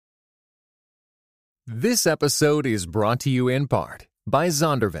This episode is brought to you in part by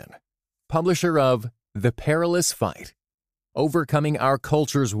Zondervan, publisher of The Perilous Fight: Overcoming Our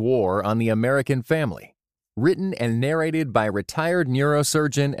Culture's War on the American Family, written and narrated by retired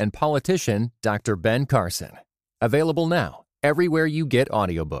neurosurgeon and politician Dr. Ben Carson. Available now everywhere you get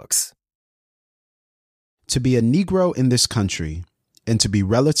audiobooks. To be a Negro in this country and to be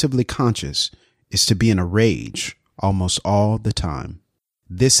relatively conscious is to be in a rage almost all the time.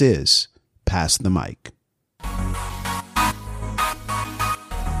 This is Pass the Mic.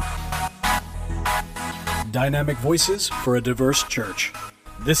 Dynamic voices for a diverse church.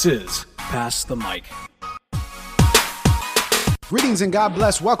 This is Pass the Mic. Greetings and God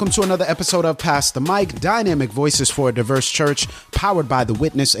bless. Welcome to another episode of Pass the Mic, Dynamic Voices for a Diverse Church, powered by The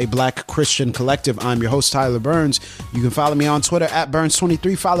Witness, a Black Christian collective. I'm your host, Tyler Burns. You can follow me on Twitter at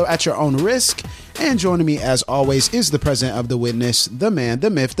Burns23. Follow at your own risk. And joining me, as always, is the president of The Witness, the man, the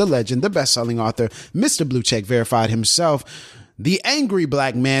myth, the legend, the best-selling author, Mr. Blue Check Verified himself, the angry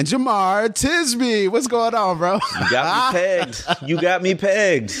black man, Jemar Tisby. What's going on, bro? You got me pegged. You got me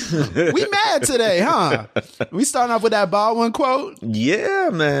pegged. We mad today, huh? We starting off with that Baldwin quote? Yeah,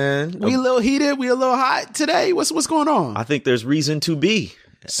 man. We a little heated. We a little hot today. What's going on? I think there's reason to be.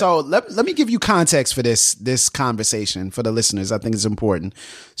 So let me give you context for this conversation for the listeners. I think it's important.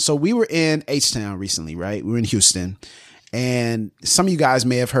 So we were in H-Town recently, right? We were in Houston. And some of you guys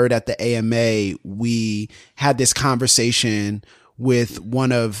may have heard at the AMA, we had this conversation with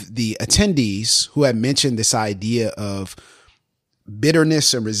one of the attendees who had mentioned this idea of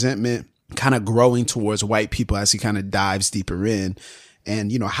bitterness and resentment kind of growing towards white people as he kind of dives deeper in.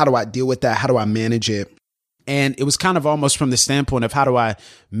 And, you know, how do I deal with that? How do I manage it? And it was kind of almost from the standpoint of how do I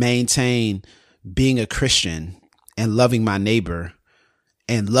maintain being a Christian and loving my neighbor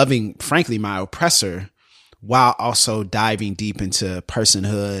and loving, frankly, my oppressor, while also diving deep into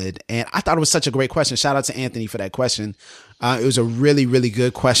personhood. And I thought it was such a great question. Shout out to Anthony for that question. It was a really, really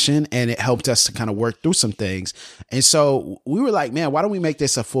good question, and it helped us to kind of work through some things. And so we were like, man, why don't we make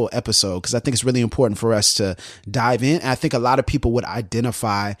this a full episode? Because I think it's really important for us to dive in. And I think a lot of people would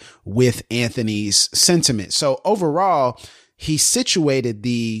identify with Anthony's sentiment. So overall, he situated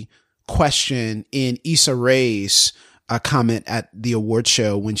the question in Issa Rae's comment at the award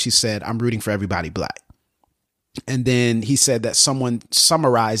show when she said, "I'm rooting for everybody black." And then he said that someone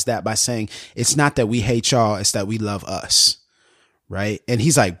summarized that by saying, it's not that we hate y'all, it's that we love us. Right. And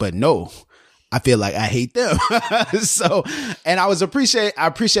he's like, but no, I feel like I hate them. So, and I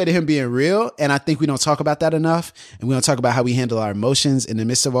appreciated him being real. And I think we don't talk about that enough. And we don't talk about how we handle our emotions in the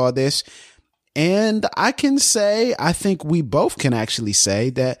midst of all this. And I think we both can actually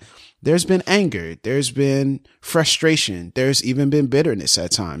say that there's been anger, there's been frustration, there's even been bitterness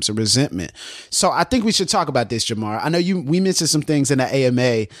at times, a resentment. So I think we should talk about this, Jemar. I know we mentioned some things in the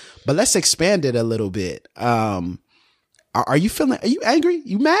AMA, but let's expand it a little bit. Are you angry?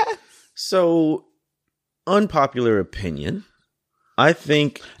 You mad? So, unpopular opinion, I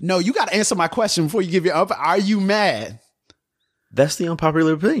think... No, you got to answer my question before you give your... Are you mad? That's the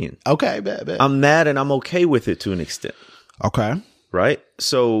unpopular opinion. Okay, bad. I'm mad and I'm okay with it to an extent. Okay. Right?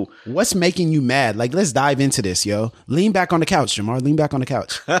 So what's making you mad? Like, let's dive into this, yo. Lean back on the couch, Jemar. Lean back on the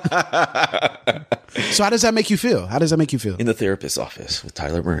couch. So how does that make you feel? In the therapist's office with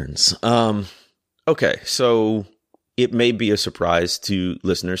Tyler Burns. Okay. So it may be a surprise to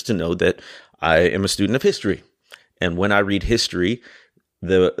listeners to know that I am a student of history. And when I read history,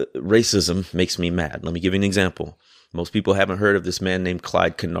 the racism makes me mad. Let me give you an example. Most people haven't heard of this man named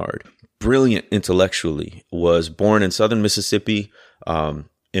Clyde Kennard. Brilliant intellectually, was born in southern Mississippi,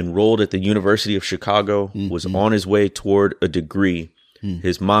 enrolled at the University of Chicago, was on his way toward a degree.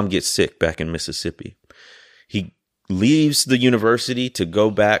 His mom gets sick back in Mississippi. He leaves the university to go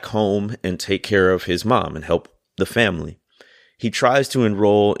back home and take care of his mom and help the family. He tries to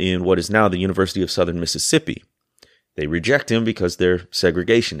enroll in what is now the University of Southern Mississippi. They reject him because they're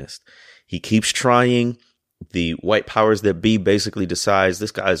segregationist. He keeps trying. The white powers that be basically decides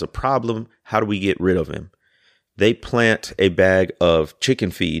this guy is a problem. How do we get rid of him? They plant a bag of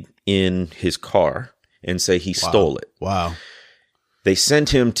chicken feed in his car and say he stole it. Wow. They sent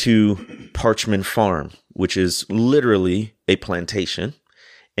him to Parchman Farm, which is literally a plantation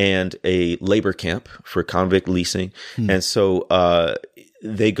and a labor camp for convict leasing. And so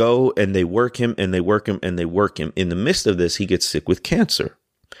they go and they work him and they work him and they work him. In the midst of this, he gets sick with cancer.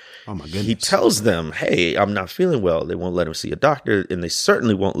 Oh my goodness. He tells them, hey, I'm not feeling well. They won't let him see a doctor, and they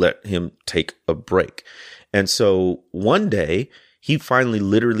certainly won't let him take a break. And so one day he finally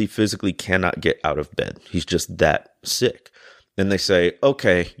literally physically cannot get out of bed. He's just that sick. And they say,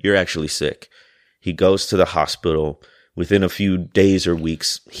 okay, you're actually sick. He goes to the hospital. Within a few days or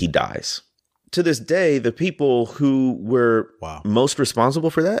weeks, he dies. to this day, the people who were most responsible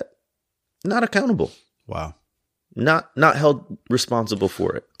for that, not accountable. Wow. Not held responsible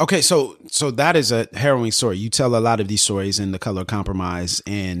for it. Okay, so that is a harrowing story. You tell a lot of these stories in The Color of Compromise,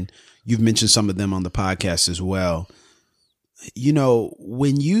 and you've mentioned some of them on the podcast as well. You know,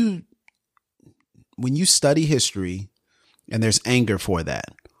 when you study history and there's anger for that,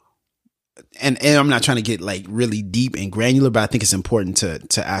 and I'm not trying to get like really deep and granular, but I think it's important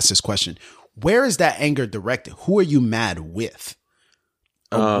to ask this question. Where is that anger directed? Who are you mad with?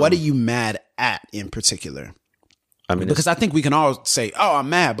 Or what are you mad at in particular? I mean, because I think we can all say, "Oh, I'm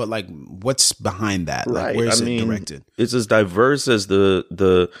mad," but like, what's behind that? Right. Like, where is it directed? It's as diverse as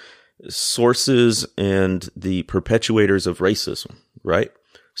the sources and the perpetuators of racism, right?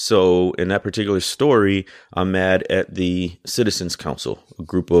 So, in that particular story, I'm mad at the Citizens Council, a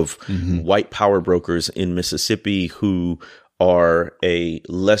group of white power brokers in Mississippi who are a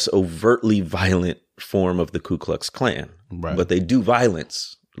less overtly violent form of the Ku Klux Klan, but they do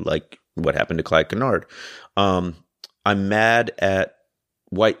violence, like what happened to Clyde Kennard. I'm mad at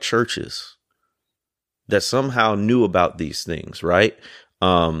white churches that somehow knew about these things, right?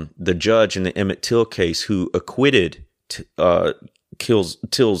 The judge in the Emmett Till case who acquitted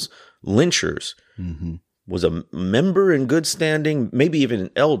Till's lynchers was a member in good standing, maybe even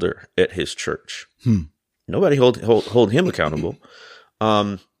an elder at his church. Nobody hold him accountable.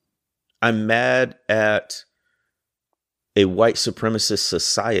 I'm mad at a white supremacist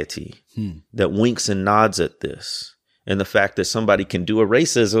society that winks and nods at this. And the fact that somebody can do a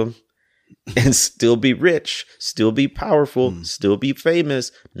racism and still be rich, still be powerful, still be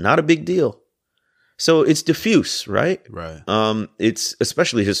famous, not a big deal. So it's diffuse, right? Right. It's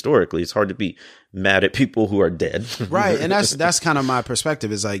especially historically, it's hard to be mad at people who are dead. Right. And that's kind of my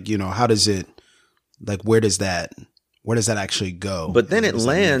perspective is like, you know, how does it, like, where does that actually go? But then it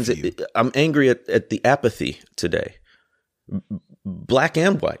lands, I'm angry at the apathy today, black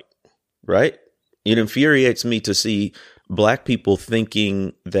and white, right? It infuriates me to see black people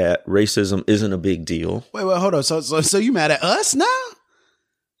thinking that racism isn't a big deal. Wait, hold on. So you mad at us now?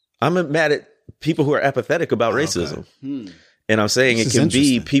 I'm mad at people who are apathetic about racism. Okay. And I'm saying it can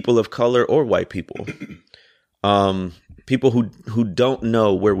be people of color or white people. People who don't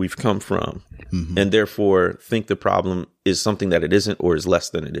know where we've come from and therefore think the problem is something that it isn't or is less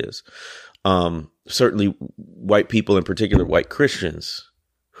than it is. Certainly white people, in particular white Christians,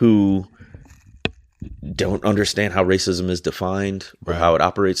 who don't understand how racism is defined or how it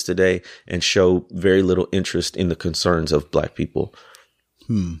operates today and show very little interest in the concerns of black people.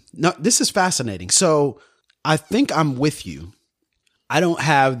 No, this is fascinating. So I think I'm with you. I don't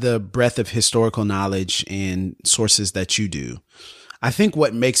have the breadth of historical knowledge and sources that you do. I think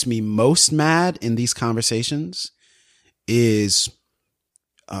what makes me most mad in these conversations is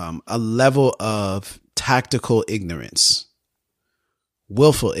a level of tactical ignorance,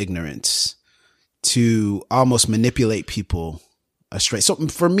 willful ignorance to almost manipulate people astray. So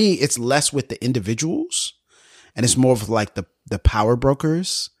for me, it's less with the individuals and it's more of like the power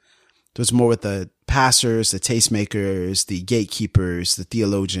brokers. So it's more with the pastors, the tastemakers, the gatekeepers, the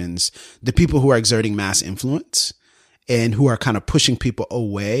theologians, the people who are exerting mass influence and who are kind of pushing people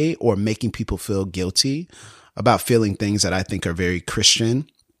away or making people feel guilty about feeling things that I think are very Christian,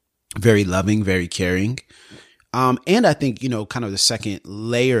 very loving, very caring. And I think, you know, kind of the second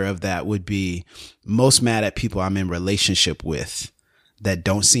layer of that would be most mad at people I'm in relationship with that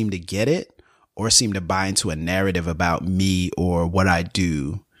don't seem to get it or seem to buy into a narrative about me or what I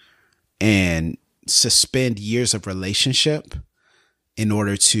do and suspend years of relationship in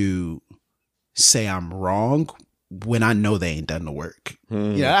order to say I'm wrong when I know they ain't done the work.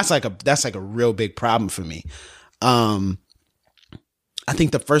 Yeah, that's like a real big problem for me. I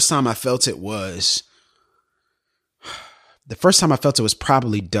think the first time I felt it was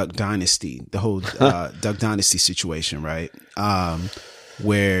probably Duck Dynasty, the whole Duck Dynasty situation, right?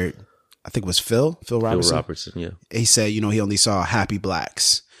 Where I think it was Phil Robertson. Yeah. He said, you know, he only saw happy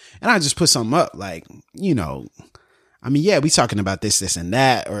blacks. And I just put something up like, you know, I mean, yeah, we talking about this and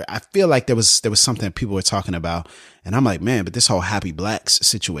that, or I feel like there was something that people were talking about. And I'm like, man, but this whole happy blacks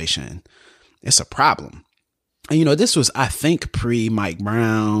situation, it's a problem. And, you know, this was, I think, pre Mike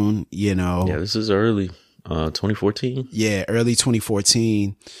Brown, you know. Yeah, this is early 2014. Yeah, early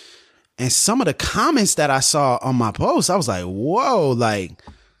 2014. And some of the comments that I saw on my post, I was like, whoa, like,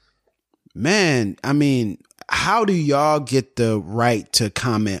 man, I mean, how do y'all get the right to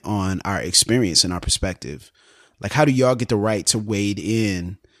comment on our experience and our perspective? Like, how do y'all get the right to wade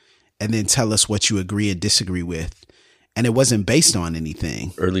in and then tell us what you agree and disagree with? And it wasn't based on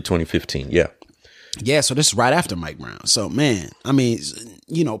anything. Early 2015. Yeah. Yeah. So this is right after Mike Brown. So, man, I mean,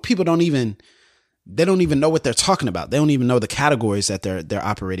 you know, people don't even, they don't even know what they're talking about. They don't even know the categories that they're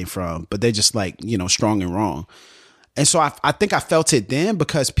operating from, but they're just like, strong and wrong. And so I think I felt it then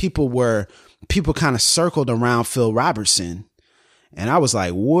because people kind of circled around Phil Robertson. And I was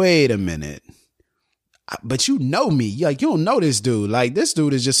like, wait a minute. But you know me. Like, you don't know this dude. Like, this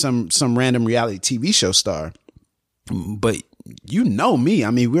dude is just some random reality TV show star. But you know me.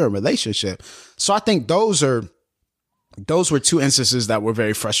 I mean, we're in a relationship. So I think those were two instances that were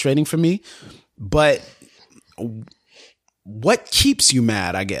very frustrating for me. But what keeps you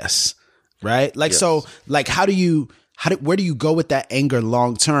mad, I guess, right? Like, yes. So like, where do you go with that anger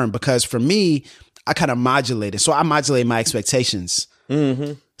long term? Because for me, I kind of modulated. So I modulate my expectations.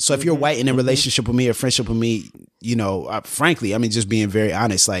 Mm-hmm. So if you're white in a relationship with me or friendship with me, frankly, I mean, just being very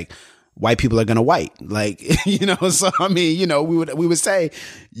honest, like, white people are gonna white, like, so I mean, we would say,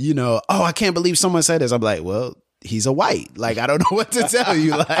 oh, I can't believe someone said this. I'm like, well, he's a white. Like, I don't know what to tell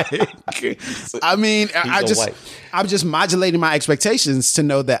you. Like, I mean, I'm just modulating my expectations to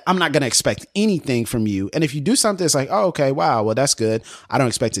know that I'm not going to expect anything from you. And if you do something, it's like, oh, okay, wow, well, that's good. I don't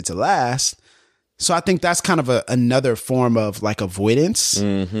expect it to last. So I think that's kind of another form of like avoidance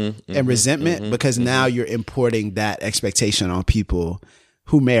and resentment because now you're importing that expectation on people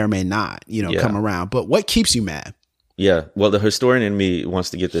who may or may not, come around. But what keeps you mad? Yeah. Well, the historian in me wants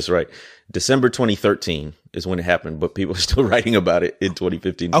to get this right. December 2013 is when it happened, but people are still writing about it in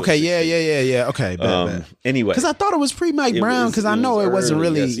 2015. Okay. Yeah. Okay. Bad. Anyway. Because I thought it was pre-Mike Brown because I know it wasn't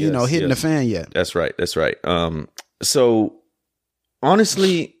really, hitting the fan yet. That's right. So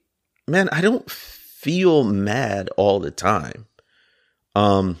honestly, man, I don't feel mad all the time.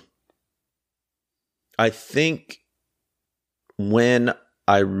 I think when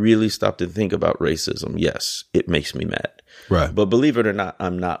I really stop to think about racism, yes, it makes me mad. Right. But believe it or not,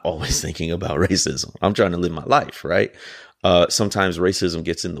 I'm not always thinking about racism. I'm trying to live my life, right? Sometimes racism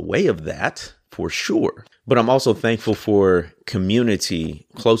gets in the way of that, for sure. But I'm also thankful for community,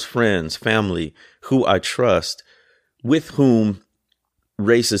 close friends, family, who I trust, with whom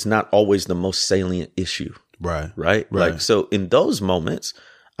race is not always the most salient issue. Right. Like, so in those moments,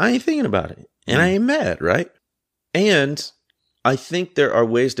 I ain't thinking about it and I ain't mad, right? And I think there are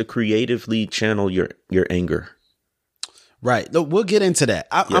ways to creatively channel your anger. Right. Look, we'll get into that.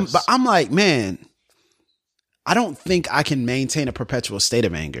 I'm like, man, I don't think I can maintain a perpetual state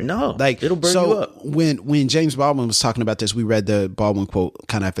of anger. No, like it'll burn you up. When James Baldwin was talking about this, we read the Baldwin quote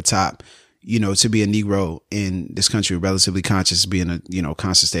kind of at the top. To be a Negro in this country, relatively conscious, being a,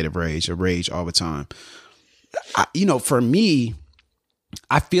 constant state of rage all the time. For me,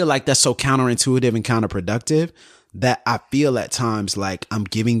 I feel like that's so counterintuitive and counterproductive that I feel at times like I'm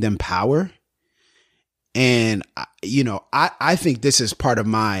giving them power. And, I think this is part of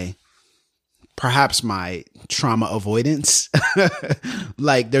perhaps my trauma avoidance.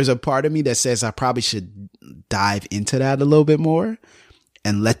 Like there's a part of me that says I probably should dive into that a little bit more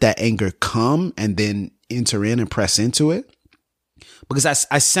and let that anger come and then enter in and press into it. Because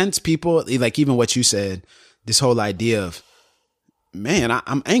I sense people, like even what you said, this whole idea of, man,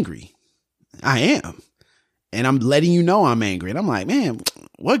 I'm angry. I am. And I'm letting you know I'm angry. And I'm like, man,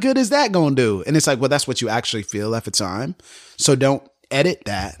 what good is that going to do? And it's like, well, that's what you actually feel at the time. So don't edit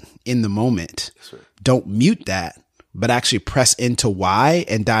that in the moment. Right. Don't mute that, but actually press into why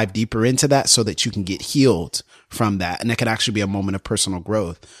and dive deeper into that so that you can get healed from that. And that could actually be a moment of personal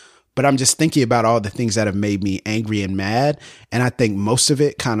growth. But I'm just thinking about all the things that have made me angry and mad. And I think most of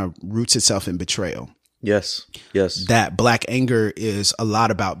it kind of roots itself in betrayal. Yes. That Black anger is a lot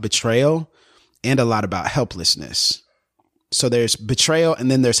about betrayal and a lot about helplessness. So there's betrayal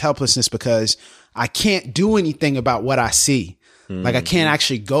and then there's helplessness because I can't do anything about what I see. Mm-hmm. Like I can't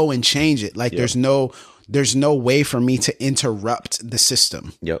actually go and change it. Like there's no way for me to interrupt the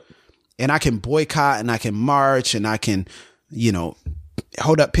system. Yep. And I can boycott and I can march and I can,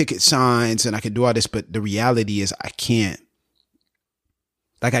 hold up picket signs and I can do all this. But the reality is I can't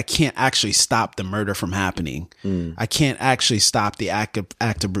actually stop the murder from happening. I can't actually stop the act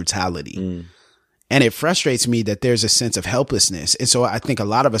of brutality. And it frustrates me that there's a sense of helplessness. And so I think a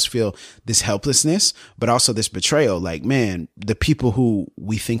lot of us feel this helplessness, but also this betrayal. Like, man, the people who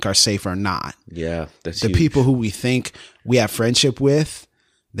we think are safe are not. Yeah, that's the huge. People who we think we have friendship with,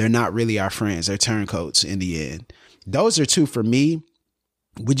 they're not really our friends. They're turncoats in the end. Those are two for me.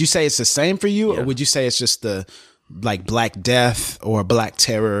 Would you say it's the same for you? Or would you say it's just the like Black Death or Black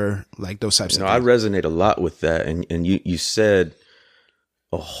Terror, like those types of things? I resonate a lot with that. And you said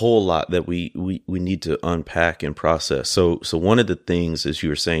a whole lot that we need to unpack and process. So one of the things is you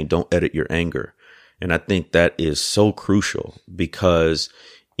were saying, don't edit your anger. And I think that is so crucial because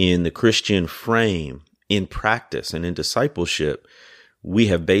in the Christian frame, in practice and in discipleship, we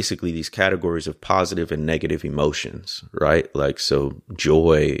have basically these categories of positive and negative emotions, right? Like, so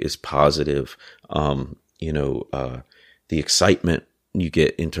joy is positive. The excitement you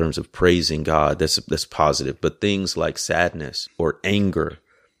get in terms of praising God, that's positive. But things like sadness or anger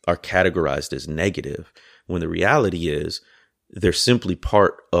are categorized as negative, when the reality is they're simply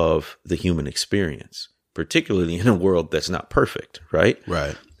part of the human experience, particularly in a world that's not perfect, right?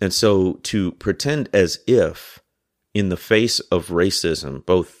 Right. And so to pretend as if in the face of racism,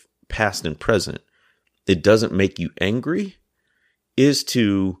 both past and present, it doesn't make you angry is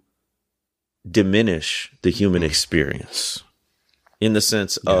to diminish the human experience in the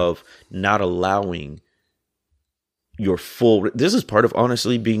sense of not allowing your full. This is part of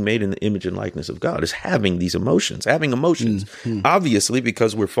honestly being made in the image and likeness of God, is having these emotions, obviously,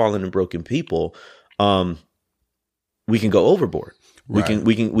 because we're fallen and broken people. We can go overboard. Right.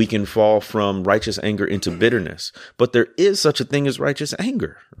 We can fall from righteous anger into bitterness, but there is such a thing as righteous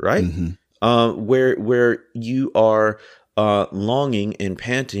anger, right? Mm-hmm. Where you are longing and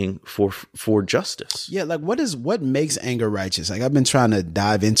panting for justice. Yeah, like what makes anger righteous? Like, I've been trying to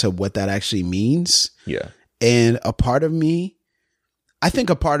dive into what that actually means. Yeah, and a part of me, I think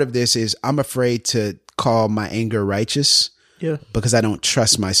a part of this is I'm afraid to call my anger righteous. Yeah, because I don't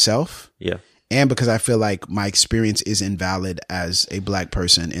trust myself. Yeah. And because I feel like my experience is invalid as a Black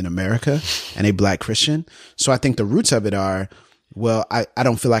person in America and a Black Christian. So I think the roots of it are, well, I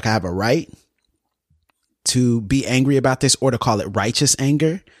don't feel like I have a right to be angry about this or to call it righteous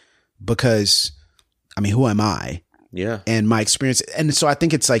anger because, I mean, who am I? Yeah. And my experience. And so I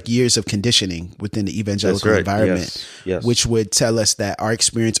think it's like years of conditioning within the evangelical environment, yes. which would tell us that our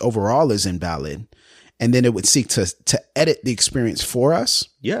experience overall is invalid. And then it would seek to edit the experience for us.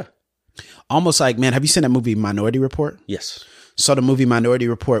 Yeah. Almost like, man, have you seen that movie Minority Report? Yes. So the movie Minority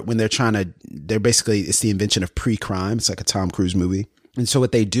Report, when they're basically, it's the invention of pre-crime. It's like a Tom Cruise movie. And so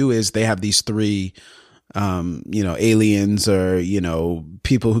what they do is they have these three, aliens or,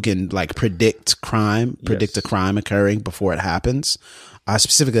 people who can like predict a crime occurring before it happens,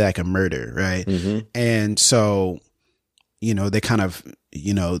 specifically like a murder. Right. Mm-hmm. And so, they kind of,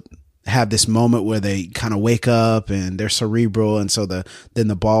 have this moment where they kind of wake up and they're cerebral. And so then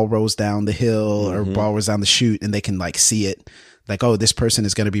the ball rolls down the hill or ball rolls down the chute and they can like see it like, oh, this person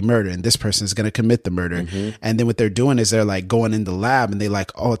is going to be murdered and this person is going to commit the murder. Mm-hmm. And then what they're doing is they're like going in the lab and they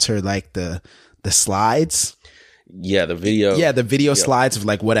like alter like the slides. Yeah. The video. Yeah. The video slides of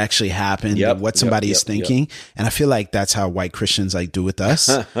like what actually happened and what somebody is thinking. And I feel like that's how white Christians like do with us.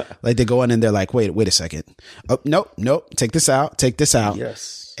 Like they go in and they're like, wait a second. Oh, nope. Take this out.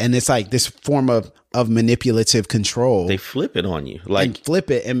 Yes. And it's like this form of manipulative control. They flip it on you, like and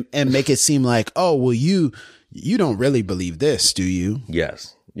flip it and make it seem like, oh, well, you don't really believe this, do you?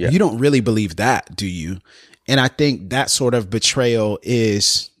 Yes. Yeah. You don't really believe that, do you? And I think that sort of betrayal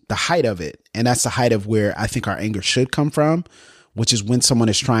is the height of it. And that's the height of where I think our anger should come from, which is when someone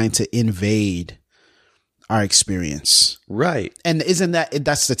is trying to invade our experience. Right. And isn't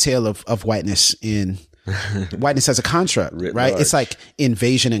that's the tale of whiteness in whiteness as a construct, right? Large. It's like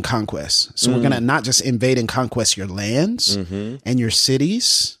invasion and conquest. So we're going to not just invade and conquest your lands and your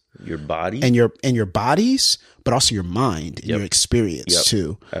cities, your body and your bodies, but also your mind and your experience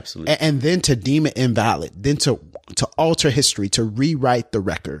too. Absolutely. And then to deem it invalid, then to alter history, to rewrite the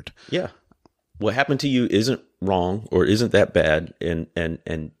record. Yeah. What happened to you isn't wrong or isn't that bad.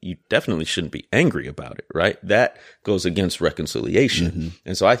 And you definitely shouldn't be angry about it, right? That goes against reconciliation. Mm-hmm.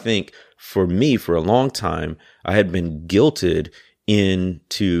 And so I think for me, for a long time, I had been guilted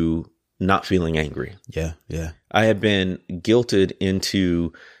into not feeling angry. Yeah. Yeah. I had been guilted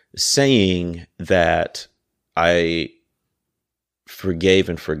into saying that I forgave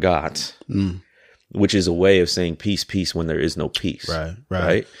and forgot, which is a way of saying peace when there is no peace.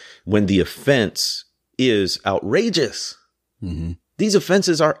 Right. When the offense is outrageous. Mm-hmm. These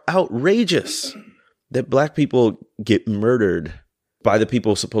offenses are outrageous. That Black people get murdered by the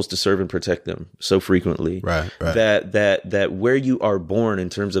people supposed to serve and protect them so frequently. Right. That where you are born in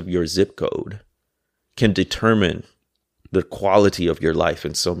terms of your zip code can determine the quality of your life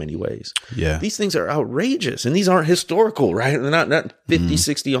in so many ways. Yeah. These things are outrageous and these aren't historical, right? They're not 50,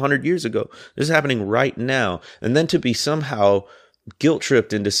 60, 100 years ago. This is happening right now. And then to be somehow guilt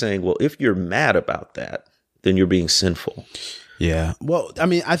tripped into saying, well, if you're mad about that, then you're being sinful. Yeah. Well, I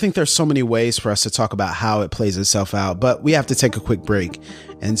mean, I think there's so many ways for us to talk about how it plays itself out, but we have to take a quick break.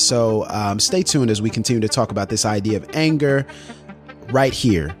 And so stay tuned as we continue to talk about this idea of anger right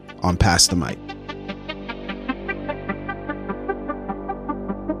here on Pass the Mic.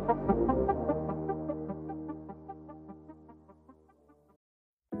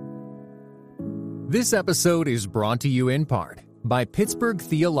 This episode is brought to you in part by Pittsburgh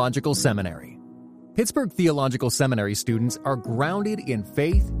Theological Seminary. Pittsburgh Theological Seminary students are grounded in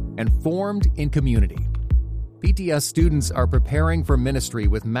faith and formed in community. PTS students are preparing for ministry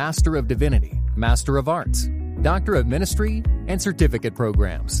with Master of Divinity, Master of Arts, Doctor of Ministry, and certificate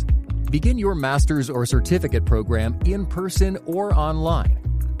programs. Begin your master's or certificate program in person or online.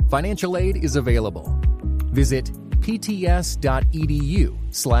 Financial aid is available. Visit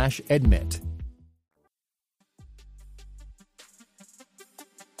pts.edu/admit.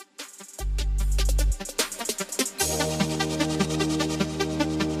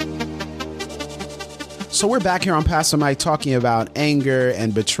 So we're back here on Pastor Mike talking about anger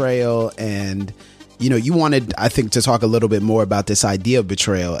and betrayal, and you wanted, I think, to talk a little bit more about this idea of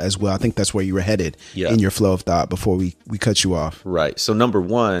betrayal as well. I think that's where you were headed in your flow of thought before we cut you off. Right. So number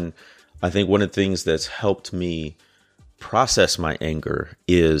one, I think one of the things that's helped me process my anger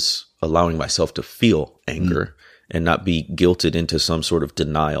is allowing myself to feel anger and not be guilted into some sort of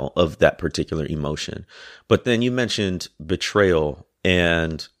denial of that particular emotion. But then you mentioned betrayal,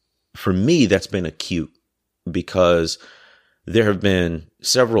 and for me, that's been acute, because there have been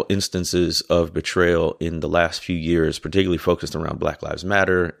several instances of betrayal in the last few years, particularly focused around Black Lives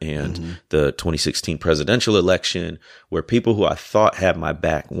Matter and the 2016 presidential election, where people who I thought had my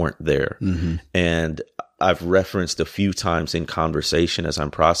back weren't there. And I've referenced a few times in conversation as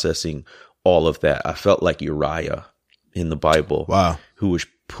I'm processing all of that. I felt like Uriah in the Bible, who was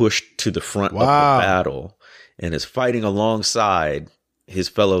pushed to the front of the battle and is fighting alongside his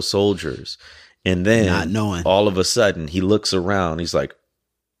fellow soldiers. And then not knowing, all of a sudden he looks around. He's like,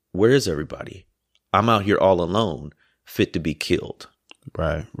 where is everybody? I'm out here all alone, fit to be killed.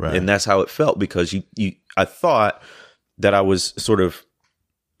 Right. And that's how it felt, because I thought that I was sort of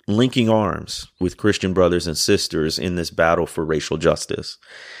linking arms with Christian brothers and sisters in this battle for racial justice.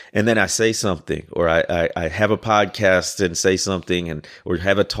 And then I say something, or I have a podcast and say something, or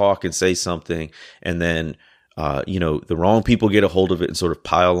have a talk and say something. And then the wrong people get a hold of it and sort of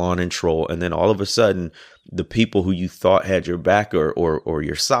pile on and troll. And then all of a sudden, the people who you thought had your back or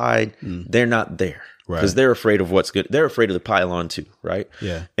your side, they're not there, because they're afraid of what's good. They're afraid of the pile on too. Right.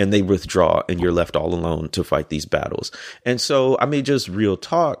 Yeah. And they withdraw, and you're left all alone to fight these battles. And so, I mean, just real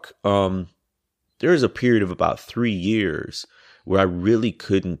talk. There is a period of about 3 years where I really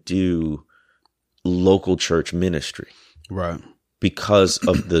couldn't do local church ministry. Right. Because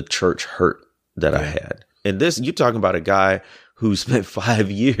of the church hurt that I had. And this, you're talking about a guy who spent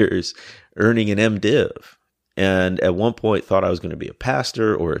 5 years earning an MDiv, and at one point thought I was going to be a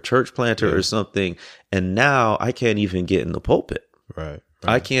pastor or a church planter or something. And now I can't even get in the pulpit. Right.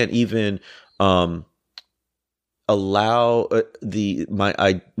 I can't even allow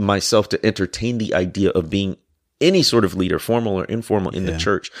myself to entertain the idea of being any sort of leader, formal or informal, in the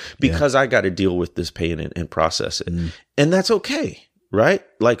church, because I got to deal with this pain and process it. And that's okay. Right.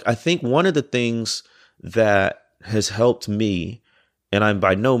 Like, I think one of the things that has helped me, and I'm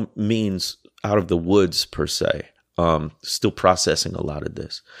by no means out of the woods per se, still processing a lot of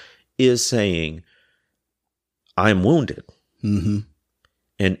this, is saying, I'm wounded. And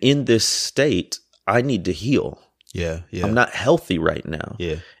in this state, I need to heal. I'm not healthy right now.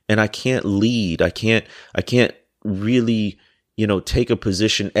 And I can't lead. I can't really, take a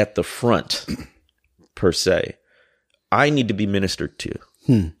position at the front per se. I need to be ministered to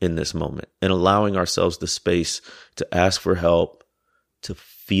in this moment, and allowing ourselves the space to ask for help, to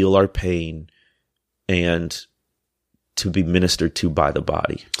feel our pain, and to be ministered to by the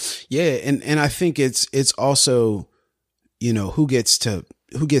body. Yeah. And I think it's also, who gets to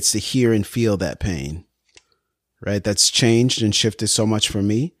hear and feel that pain, right? That's changed and shifted so much for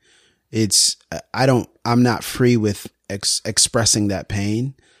me. I'm not free with expressing that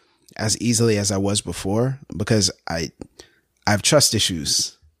pain as easily as I was before, because I have trust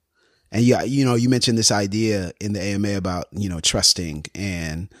issues. And you mentioned this idea in the AMA about, trusting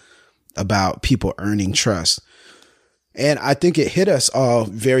and about people earning trust. And I think it hit us all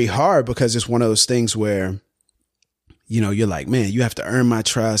very hard, because it's one of those things where, you're like, man, you have to earn my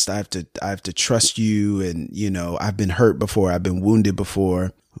trust. I have to trust you. And, I've been hurt before. I've been wounded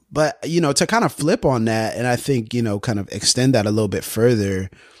before. But, to kind of flip on that, and I think, kind of extend that a little bit further,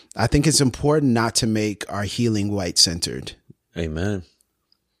 I think it's important not to make our healing white-centered. Amen.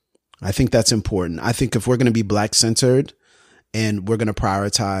 I think that's important. I think if we're going to be Black-centered and we're going to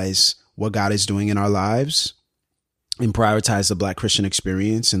prioritize what God is doing in our lives and prioritize the Black Christian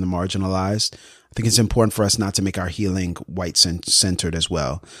experience and the marginalized, I think it's important for us not to make our healing white-centered as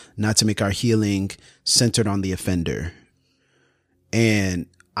well, not to make our healing centered on the offender. And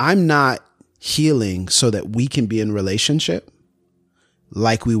I'm not healing so that we can be in relationship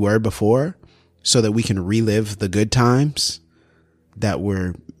like we were before, so that we can relive the good times. that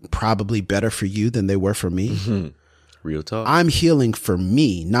were probably better for you than they were for me. Mm-hmm. Real talk. I'm healing for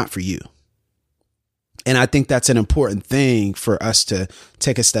me, not for you. And I think that's an important thing for us to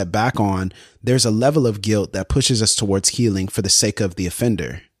take a step back on. There's a level of guilt that pushes us towards healing for the sake of the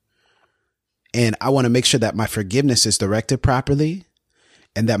offender. And I want to make sure that my forgiveness is directed properly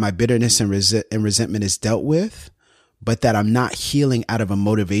and that my bitterness and resentment is dealt with, but that I'm not healing out of a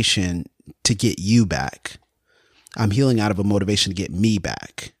motivation to get you back. I'm healing out of a motivation to get me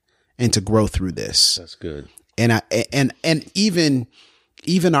back and to grow through this. That's good. And even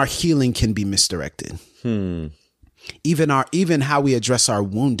our healing can be misdirected. Even how we address our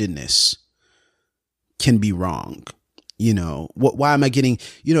woundedness can be wrong. You know, why am I getting,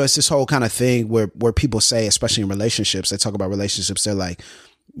 it's this whole kind of thing where people say, especially in relationships, they talk about relationships. They're like,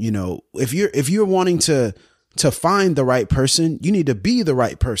 if you're wanting to find the right person, you need to be the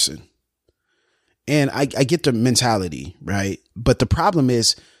right person. And I get the mentality, right? But the problem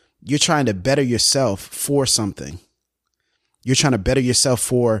is you're trying to better yourself for something. You're trying to better yourself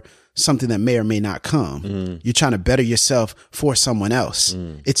for something that may or may not come. You're trying to better yourself for someone else.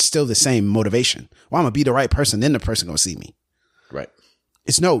 It's still the same motivation. Well, I'm gonna be the right person, then the person gonna see me. Right.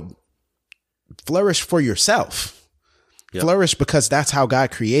 It's no, flourish for yourself. Yep. Flourish because that's how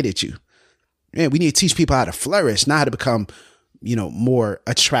God created you. Man, we need to teach people how to flourish, not how to become, more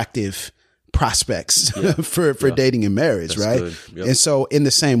attractive prospects for dating and marriage. That's right. Yep. And so in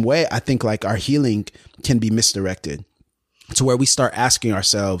the same way, I think like our healing can be misdirected to where we start asking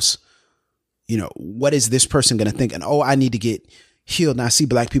ourselves, what is this person going to think? And, I need to get healed. Now I see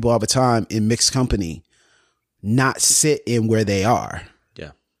Black people all the time in mixed company, not sit in where they are.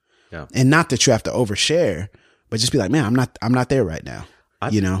 Yeah. Yeah. And not that you have to overshare, but just be like, man, I'm not there right now.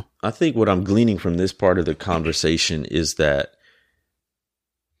 I think what I'm gleaning from this part of the conversation is that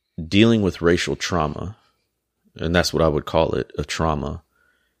dealing with racial trauma, and that's what I would call it, a trauma,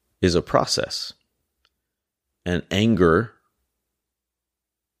 is a process. And anger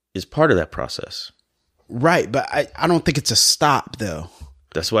is part of that process. Right. But I don't think it's a stop though.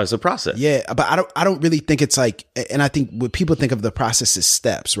 That's why it's a process. Yeah. But I don't really think it's like, and I think when people think of the process as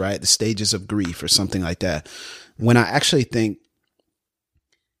steps, right? The stages of grief or something like that. When I actually think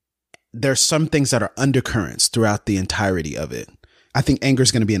there's some things that are undercurrents throughout the entirety of it. I think anger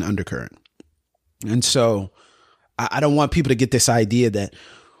is going to be an undercurrent. And so I don't want people to get this idea that,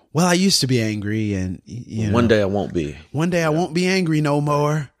 well, I used to be angry and one day I won't be. One day I won't be angry no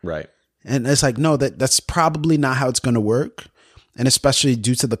more. Right. And it's like, no, that's probably not how it's going to work. And especially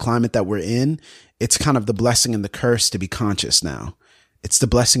due to the climate that we're in, it's kind of the blessing and the curse to be conscious now. It's the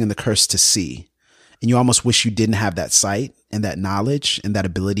blessing and the curse to see. And you almost wish you didn't have that sight and that knowledge and that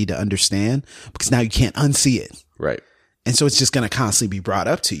ability to understand, because now you can't unsee it. Right. And so it's just going to constantly be brought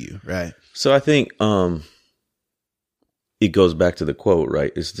up to you. Right. So I think it goes back to the quote,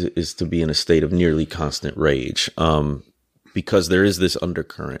 right, is to be in a state of nearly constant rage, because there is this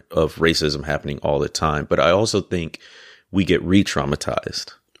undercurrent of racism happening all the time. But I also think we get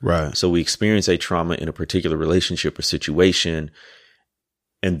re-traumatized. Right. So we experience a trauma in a particular relationship or situation,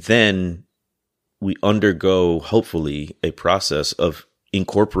 and then we undergo, hopefully, a process of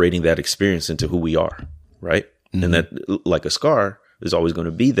incorporating that experience into who we are, right? Mm-hmm. And that, like a scar, is always going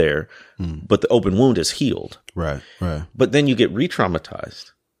to be there, but the open wound is healed. Right, right. But then you get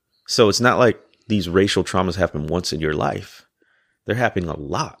re-traumatized. So it's not like these racial traumas happen once in your life. They're happening a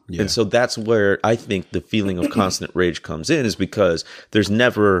lot. Yeah. And so that's where I think the feeling of constant rage comes in, is because there's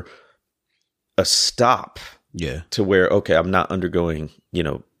never a stop to where, okay, I'm not undergoing,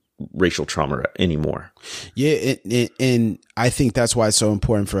 racial trauma anymore. Yeah. And I think that's why it's so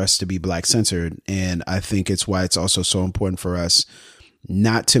important for us to be Black centered. And I think it's why it's also so important for us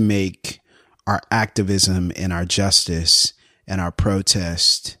not to make our activism and our justice and our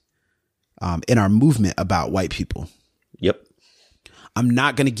protest and our movement about white people. Yep. I'm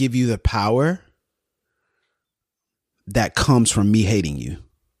not going to give you the power that comes from me hating you.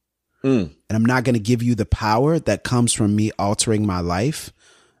 And I'm not going to give you the power that comes from me altering my life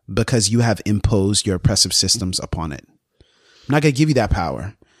because you have imposed your oppressive systems upon it. I'm not going to give you that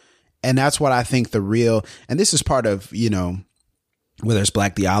power. And that's what I think and this is part of, whether it's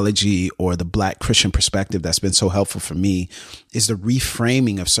Black theology or the Black Christian perspective that's been so helpful for me, is the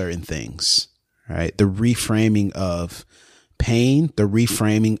reframing of certain things, right? The reframing of pain, the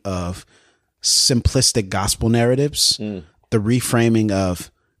reframing of simplistic gospel narratives, the reframing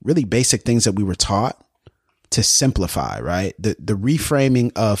of really basic things that we were taught to simplify, right? The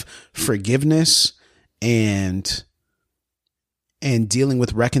reframing of forgiveness and dealing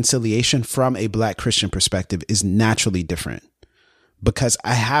with reconciliation from a Black Christian perspective is naturally different, because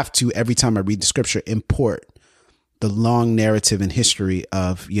I have to, every time I read the scripture, import the long narrative and history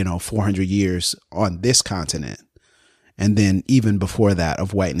of, 400 years on this continent. And then even before that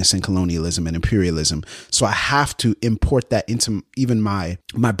of whiteness and colonialism and imperialism. So I have to import that into even my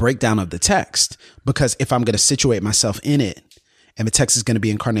breakdown of the text, because if I'm going to situate myself in it and the text is going to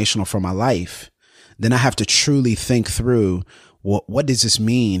be incarnational for my life, then I have to truly think through what does this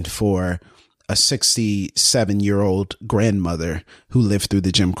mean for a 67-year-old grandmother who lived through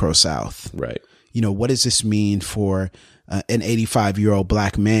the Jim Crow South? Right. What does this mean for an 85-year-old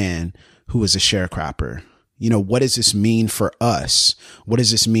black man who was a sharecropper? What does this mean for us? What does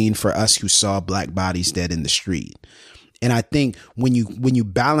this mean for us who saw black bodies dead in the street? And I think when you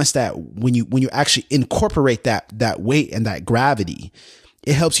balance that, when you actually incorporate that weight and that gravity,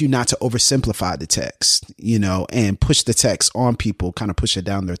 it helps you not to oversimplify the text, and push the text on people, kind of push it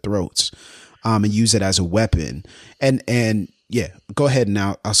down their throats, and use it as a weapon. And yeah, go ahead and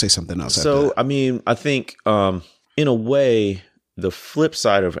I'll say something else. So, I think in a way, the flip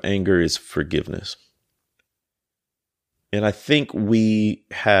side of anger is forgiveness. And I think we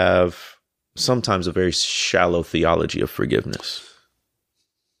have sometimes a very shallow theology of forgiveness.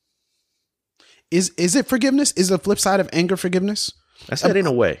 Is it forgiveness? Is the flip side of anger forgiveness? I said in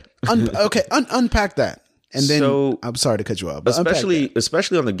a way. Okay, unpack that. And then I'm sorry to cut you off, but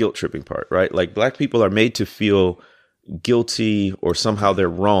especially on the guilt tripping part, right? Like black people are made to feel guilty or somehow they're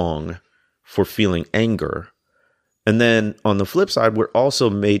wrong for feeling anger. And then on the flip side, we're also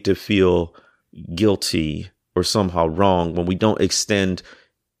made to feel guilty or somehow wrong when we don't extend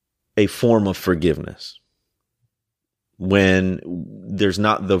a form of forgiveness. When there's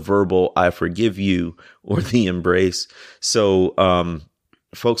not the verbal, I forgive you, or the embrace. So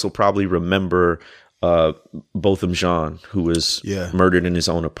folks will probably remember Botham Jean, who was murdered in his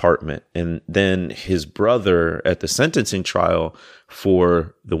own apartment. And then his brother at the sentencing trial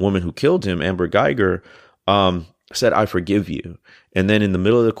for the woman who killed him, Amber Geiger, said, I forgive you. And then in the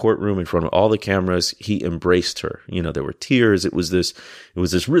middle of the courtroom, in front of all the cameras, he embraced her. There were tears. It was this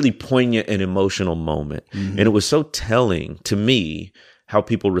really poignant and emotional moment. Mm-hmm. And it was so telling to me how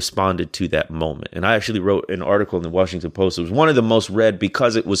people responded to that moment. And I actually wrote an article in the Washington Post. It was one of the most read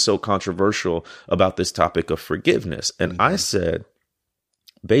because it was so controversial about this topic of forgiveness. And I said,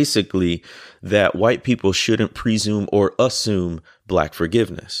 basically, that white people shouldn't presume or assume black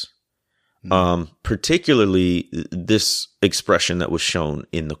forgiveness. Particularly this expression that was shown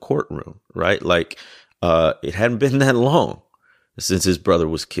in the courtroom, right? Like, it hadn't been that long since his brother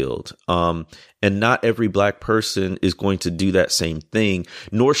was killed. And not every black person is going to do that same thing,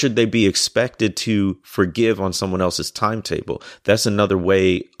 nor should they be expected to forgive on someone else's timetable. That's another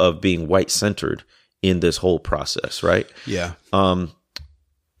way of being white centered in this whole process, right? Yeah. And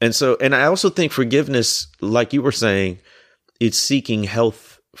I also think forgiveness, like you were saying, it's seeking health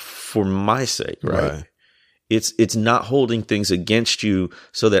for my sake, right? It's not holding things against you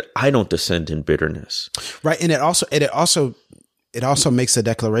so that I don't descend in bitterness. Right. And it also makes a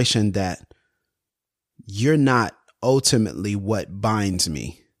declaration that you're not ultimately what binds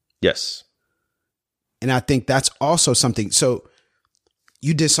me. Yes. And I think that's also something. So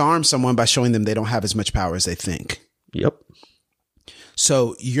you disarm someone by showing them they don't have as much power as they think. Yep.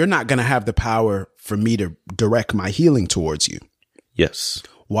 So you're not going to have the power for me to direct my healing towards you. Yes.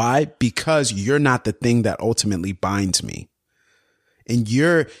 Why? Because you're not the thing that ultimately binds me. And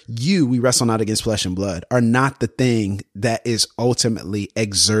we wrestle not against flesh and blood, are not the thing that is ultimately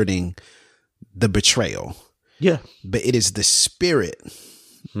exerting the betrayal. Yeah. But it is the spirit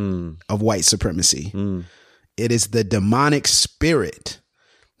of white supremacy. It is the demonic spirit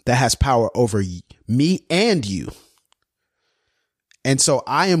that has power over me and you. And so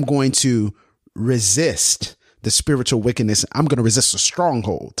I am going to resist the spiritual wickedness. I'm going to resist the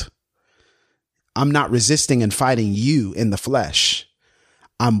stronghold. I'm not resisting and fighting you in the flesh.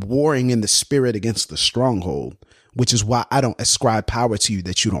 I'm warring in the spirit against the stronghold, which is why I don't ascribe power to you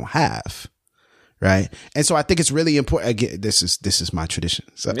that you don't have. Right. And so I think it's really important. Again, this is my tradition.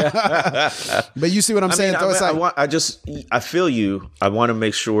 So. But you see what I'm saying? I feel you. I want to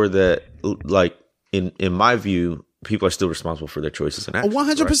make sure that, like, in my view, people are still responsible for their choices and actions.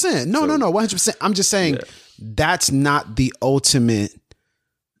 100%. Right? No, 100%. I'm just saying that's not the ultimate.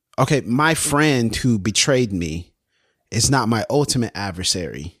 Okay, my friend who betrayed me is not my ultimate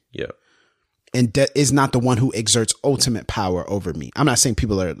adversary. Yeah. And is not the one who exerts ultimate power over me. I'm not saying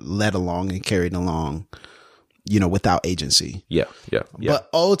people are led along and carried along, without agency. Yeah. But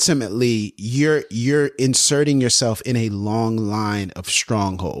ultimately, you're inserting yourself in a long line of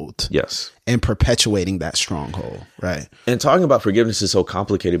stronghold. Yes. And perpetuating that stronghold. Right. And talking about forgiveness is so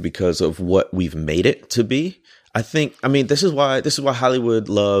complicated because of what we've made it to be. This is why Hollywood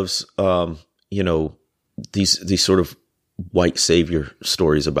loves, these sort of white savior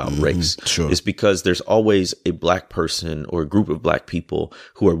stories about race sure. is because there's always a black person or a group of black people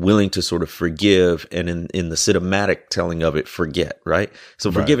who are willing to sort of forgive, and in the cinematic telling of it, forget, right?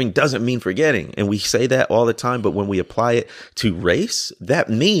 So forgiving doesn't mean forgetting. And we say that all the time, but when we apply it to race, that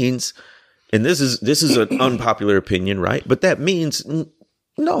means, and this is an unpopular opinion, right? But that means,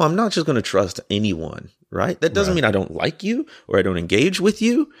 no, I'm not just going to trust anyone, right? That doesn't mean I don't like you or I don't engage with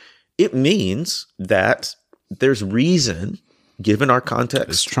you. It means that there's reason, given our context,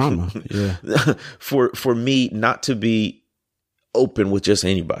 It's trauma, yeah, for me not to be open with just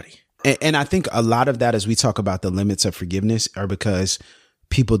anybody. and I think a lot of that, as we talk about the limits of forgiveness, are because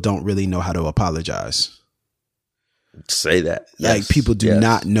people don't really know how to apologize. Say that. Like Yes. people do Yes.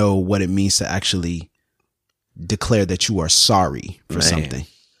 not know what it means to actually declare that you are sorry for Man. something.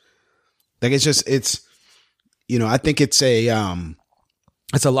 Like it's I think it's a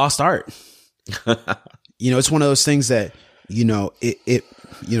lost art. It's one of those things that,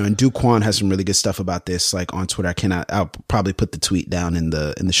 and Duke Kwan has some really good stuff about this, like on Twitter. I'll probably put the tweet down in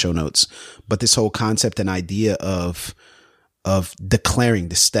the show notes, but this whole concept and idea of declaring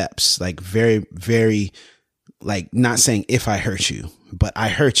the steps, like very, very, like not saying if I hurt you, but I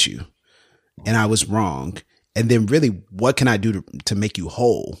hurt you and I was wrong. And then really, what can I do to make you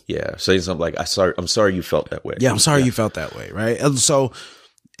whole? Yeah. Saying something like, I'm sorry you felt that way. Yeah, I'm sorry you felt that way, right? And so,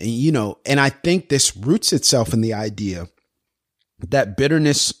 and I think this roots itself in the idea that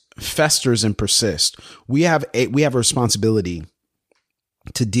bitterness festers and persists. We have a responsibility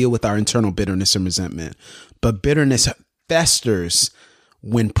to deal with our internal bitterness and resentment, but bitterness festers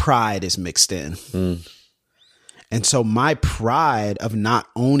when pride is mixed in. And so my pride of not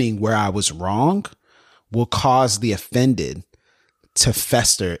owning where I was wrong will cause the offended to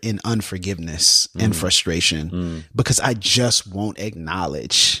fester in unforgiveness and frustration because I just won't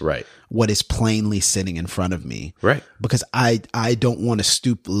acknowledge what is plainly sitting in front of me. Right. Because I don't want to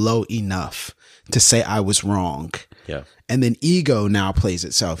stoop low enough to say I was wrong. Yeah. And then ego now plays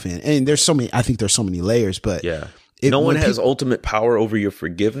itself in. And I think there's so many layers, but Yeah. No one has ultimate power over your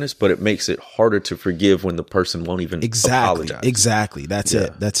forgiveness, but it makes it harder to forgive when the person won't even apologize. Exactly. That's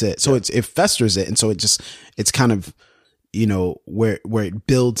it. So it festers it. And so it's kind of, where it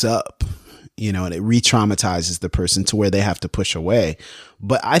builds up, and it re-traumatizes the person to where they have to push away.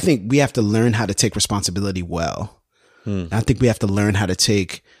 But I think we have to learn how to take responsibility well. I think we have to learn how to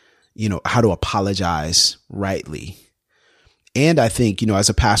take, how to apologize rightly. And I think, as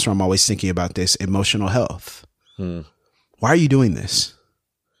a pastor, I'm always thinking about this emotional health. Why are you doing this?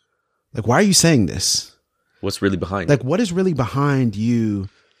 Like, why are you saying this? What's really behind Like, what is really behind you?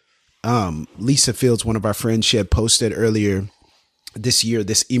 Lisa Fields, one of our friends, she had posted earlier this year,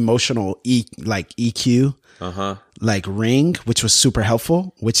 this emotional EQ, like ring, which was super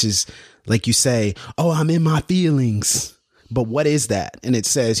helpful, which is like you say, oh, I'm in my feelings. But what is that? And it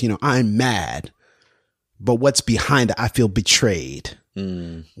says, I'm mad. But what's behind it? I feel betrayed.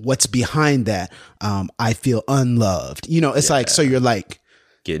 What's behind that? I feel unloved. It's like, so you're like,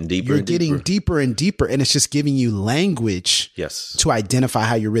 getting deeper. You're getting deeper and deeper, and it's just giving you language to identify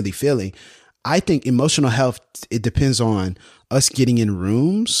how you're really feeling. I think emotional health, it depends on us getting in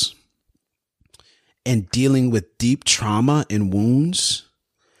rooms and dealing with deep trauma and wounds,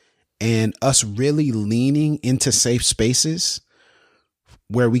 and us really leaning into safe spaces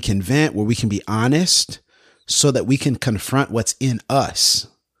where we can vent, where we can be honest, so that we can confront what's in us,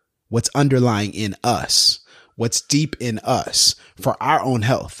 what's underlying in us, what's deep in us for our own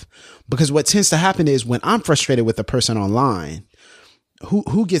health. Because what tends to happen is when I'm frustrated with a person online,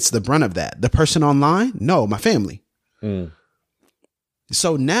 who gets the brunt of that? The person online? No, my family.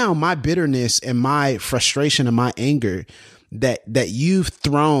 So now my bitterness and my frustration and my anger that you've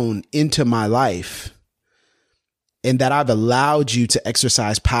thrown into my life, and that I've allowed you to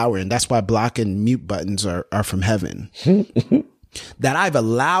exercise power, and that's why block and mute buttons are from heaven. That I've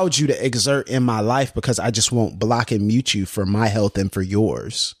allowed you to exert in my life because I just won't block and mute you for my health and for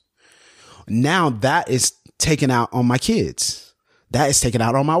yours. Now that is taken out on my kids. That is taken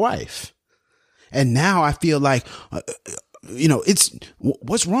out on my wife. And now I feel like, it's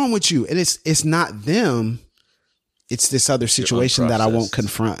what's wrong with you? And it's not them. It's this other situation that I won't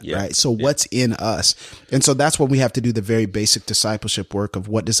confront, right? So what's in us? And so that's when we have to do the very basic discipleship work of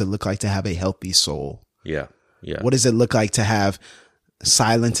what does it look like to have a healthy soul? Yeah. Yeah. What does it look like to have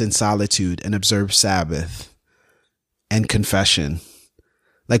silence and solitude and observe Sabbath and confession?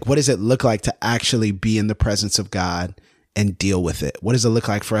 Like, what does it look like to actually be in the presence of God and deal with it? What does it look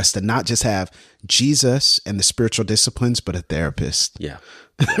like for us to not just have Jesus and the spiritual disciplines, but a therapist? Yeah.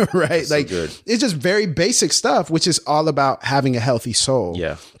 Right? Like, it's just very basic stuff, which is all about having a healthy soul.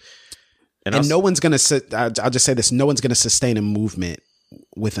 Yeah. And no one's going to, I'll just say this, no one's going to sustain a movement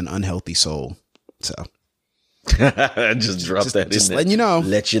with an unhealthy soul. So. just drop that in just there. letting you know.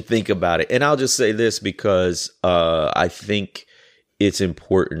 Let you think about it. And I'll just say this because I think it's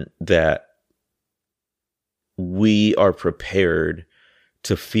important that we are prepared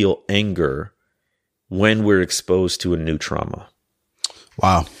to feel anger when we're exposed to a new trauma.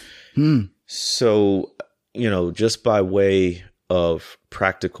 Wow. So, just by way of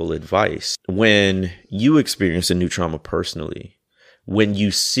practical advice, when you experience a new trauma personally, when you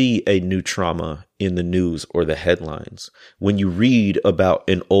see a new trauma in the news or the headlines, when you read about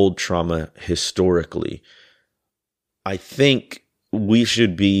an old trauma historically, I think we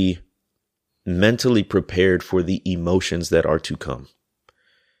should be mentally prepared for the emotions that are to come.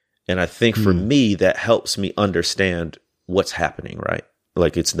 And I think for me, that helps me understand what's happening, right?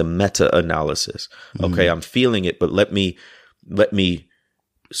 Like it's the meta-analysis. Okay, I'm feeling it, but let me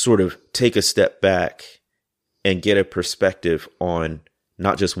sort of take a step back and get a perspective on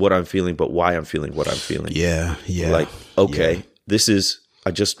not just what I'm feeling, but why I'm feeling what I'm feeling. Yeah. Like, okay,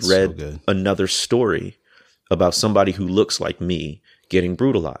 I just read another story about somebody who looks like me getting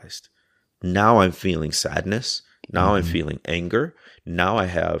brutalized. Now I'm feeling sadness. Now I'm feeling anger. Now I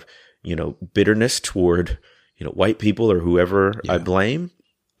have, bitterness toward, white people or whoever I blame.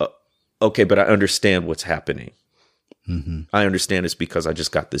 Okay, but I understand what's happening. I understand it's because I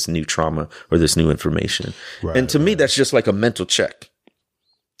just got this new trauma or this new information. Right, and to me, that's just like a mental check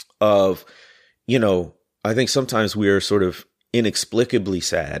of, I think sometimes we are sort of inexplicably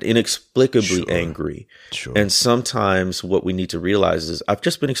sad, inexplicably angry. Sure. And sometimes what we need to realize is I've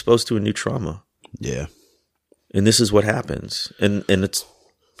just been exposed to a new trauma. Yeah. And this is what happens. And it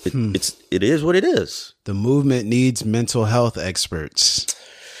is what it is. The movement needs mental health experts.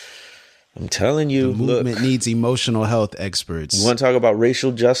 I'm telling you, the movement needs emotional health experts. You want to talk about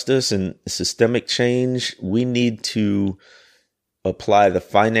racial justice and systemic change? We need to apply the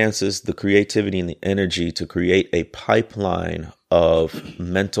finances, the creativity, and the energy to create a pipeline of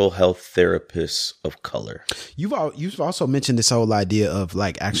mental health therapists of color. You've also mentioned this whole idea of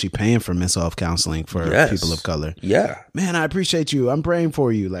like actually paying for mental health counseling for people of color. Yeah. Man, I appreciate you. I'm praying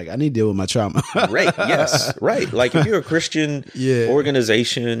for you. Like I need to deal with my trauma. Right. Yes. Right. Like if you're a Christian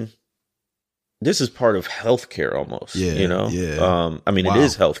organization, this is part of healthcare almost, Yeah. It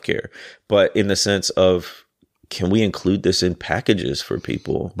is healthcare, but in the sense of, can we include this in packages for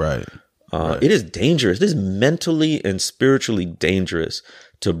people? Right. It is dangerous. It is mentally and spiritually dangerous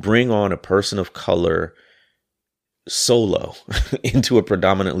to bring on a person of color solo into a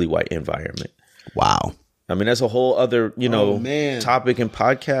predominantly white environment. Wow. I mean, that's a whole other, topic and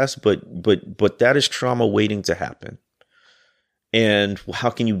podcast, but that is trauma waiting to happen. And how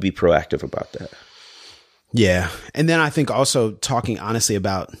can you be proactive about that? Yeah. And then I think also talking honestly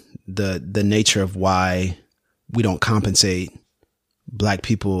about the nature of why we don't compensate Black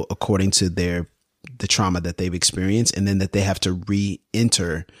people according to the trauma that they've experienced, and then that they have to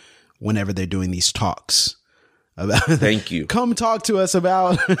re-enter whenever they're doing these talks. Thank you. Come talk to us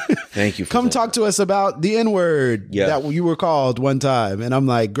about. Thank you. Come talk to us about the N-word that you were called one time, and I'm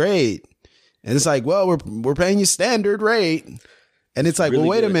like, great. And it's like, well, we're paying you standard rate. And it's like, really,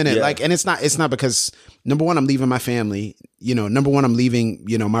 well, wait a minute. Yeah. Like, and it's not because number one, I'm leaving my family, number one, I'm leaving,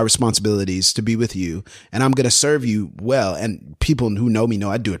 my responsibilities to be with you, and I'm going to serve you well. And people who know me know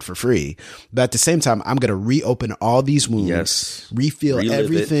I do it for free. But at the same time, I'm going to reopen all these wounds, relive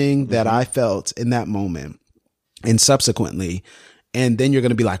everything that I felt in that moment and subsequently. And then you're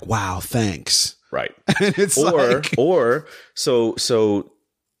going to be like, wow, thanks. Right. And it's so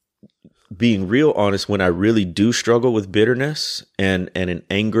being real honest, when I really do struggle with bitterness and an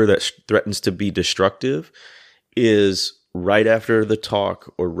anger that threatens to be destructive, is right after the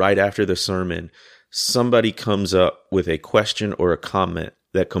talk or right after the sermon, somebody comes up with a question or a comment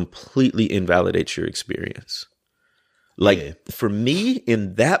that completely invalidates your experience. For me,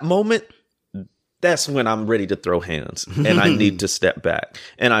 in that moment, that's when I'm ready to throw hands and I need to step back.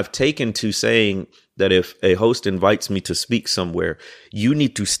 And I've taken to saying that if a host invites me to speak somewhere, you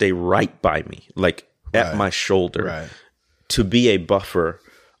need to stay right by me, like at my shoulder, to be a buffer.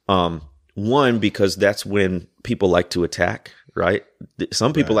 One, because that's when people like to attack, right?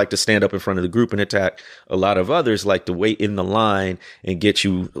 Some people like to stand up in front of the group and attack. A lot of others like to wait in the line and get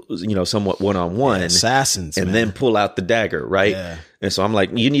you, somewhat one-on-one. Assassins, and then pull out the dagger, right? Yeah. And so I'm like,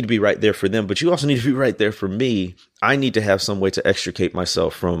 you need to be right there for them, but you also need to be right there for me. I need to have some way to extricate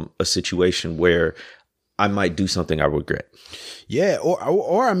myself from a situation where I might do something I regret. Yeah.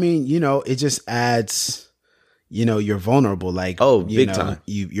 Or I mean, it just adds, you're vulnerable. Like, big time.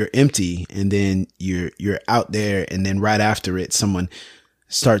 You're empty, and then you're out there, and then right after it, someone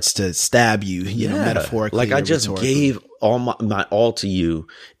starts to stab you, you know, metaphorically. Like I just gave all my all to you,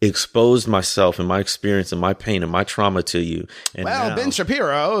 exposed myself and my experience and my pain and my trauma to you. And now, Ben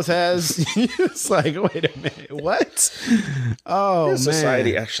Shapiro says, it's like, wait a minute, what? Oh, is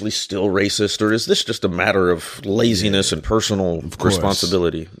society actually still racist, or is this just a matter of laziness and personal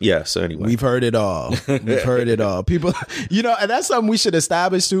responsibility? Yeah. So anyway, we've heard it all. We've heard it all. People, you know, and that's something we should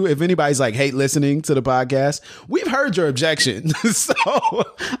establish too. If anybody's like hate listening to the podcast, we've heard your objection. So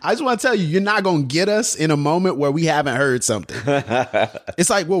I just want to tell you, you're not going to get us in a moment where we haven't heard something. It's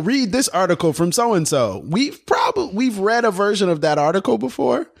like, well, read this article from so and so. We've read a version of that article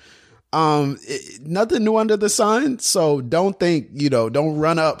before. Nothing new under the sun. So don't think, you know, don't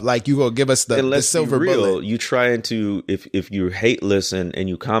run up like you gonna give us the silver bullet. You trying to, if you hate listen and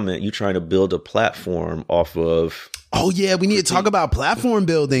you comment, you trying to build a platform off of. Oh yeah, we need to talk about platform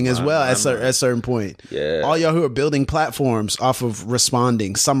building as well at a certain point. Yeah, all y'all who are building platforms off of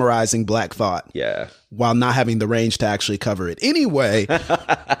responding, summarizing Black thought. Yeah, while not having the range to actually cover it. Anyway,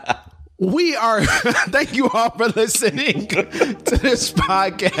 we are. Thank you all for listening to this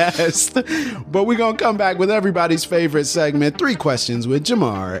podcast. But we're gonna come back with everybody's favorite segment: 3 questions with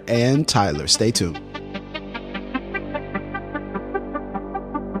Jamar and Tyler. Stay tuned.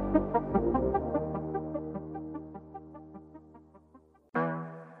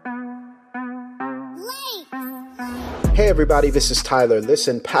 Hey everybody, this is Tyler.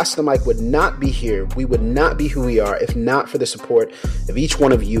 Listen, Pass the Mic would not be here. We would not be who we are if not for the support of each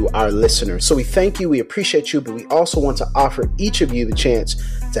one of you, our listeners. So we thank you, we appreciate you, but we also want to offer each of you the chance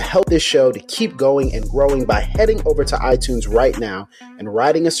to help this show to keep going and growing by heading over to iTunes right now and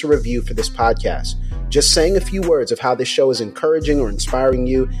writing us a review for this podcast. Just saying a few words of how this show is encouraging or inspiring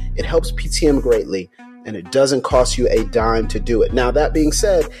you, it helps PTM greatly. And it doesn't cost you a dime to do it. Now, that being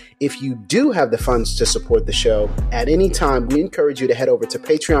said, if you do have the funds to support the show, at any time, we encourage you to head over to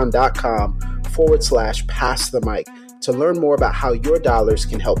patreon.com/passthemic to learn more about how your dollars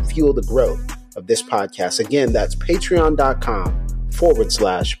can help fuel the growth of this podcast. Again, that's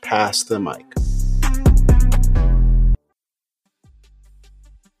patreon.com/passthemic.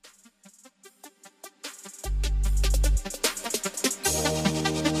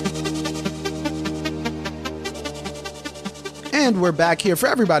 And we're back here for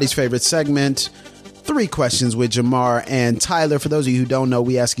everybody's favorite segment, 3 questions with Jamar and Tyler. For those of you who don't know,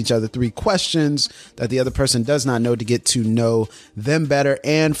 we ask each other 3 questions that the other person does not know to get to know them better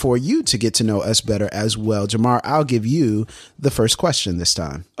and for you to get to know us better as well. Jamar, I'll give you the first question this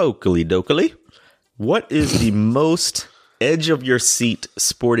time. Oakley dokley. What is the most edge of your seat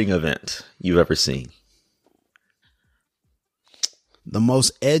sporting event you've ever seen? The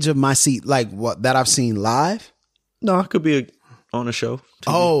most edge of my seat, like what, that I've seen live? No, it could be on a show. TV.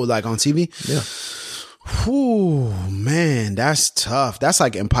 Oh, like on TV? Yeah. Whew, man, that's tough. That's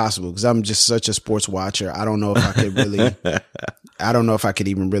like impossible because I'm just such a sports watcher. I don't know if I could really, I don't know if I could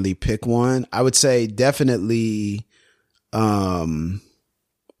even really pick one. I would say definitely, definitely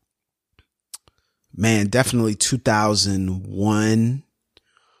 2001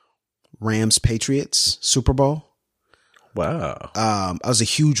 Rams Patriots Super Bowl. Wow. I was a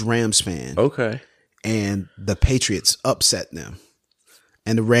huge Rams fan. Okay. And the Patriots upset them.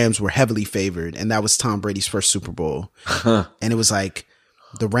 And the Rams were heavily favored. And that was Tom Brady's first Super Bowl. And it was like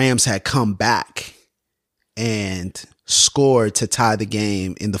the Rams had come back and scored to tie the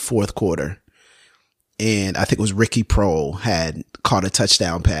game in the 4th quarter. And I think it was Ricky Prohl had caught a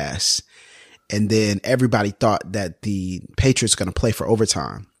touchdown pass. And then everybody thought that the Patriots were going to play for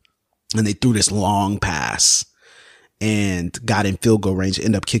overtime. And they threw this long pass and got in field goal range,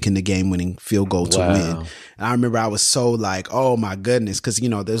 ended up kicking the game-winning field goal to win. And I remember I was so like, oh my goodness, because, you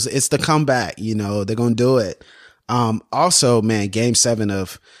know, it's the comeback, you know, they're going to do it. Also, man, Game 7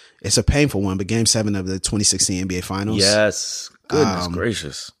 of, it's a painful one, but Game 7 of the 2016 NBA Finals. Yes. Goodness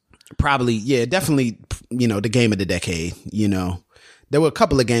gracious. Probably, yeah, definitely, you know, the game of the decade, you know. There were a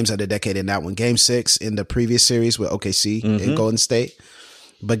couple of games of the decade in that one. Game 6 in the previous series with OKC and Golden State.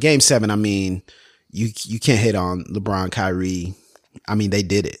 But Game 7, I mean, you can't hit on LeBron, Kyrie. I mean, they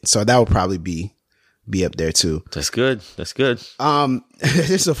did it. So that would probably be up there too. That's good. That's good. This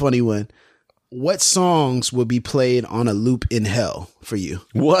is a funny one. What songs would be played on a loop in hell for you?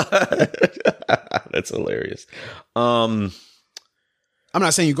 What? That's hilarious. I'm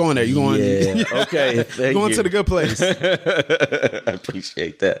not saying you're going there. You're going. Yeah. Okay. Going to the good place. I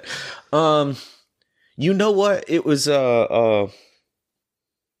appreciate that. You know what? It was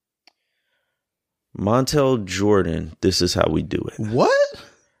Montel Jordan, This Is How We Do It. What?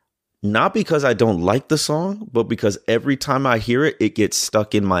 Not because I don't like the song, but because every time I hear it, it gets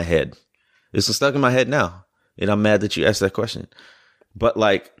stuck in my head. It's stuck in my head now. And I'm mad that you asked that question. but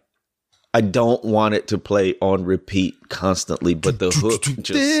like I don't want it to play on repeat constantly, but the hook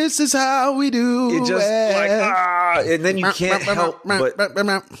just, this is how we do it just and then you can't help but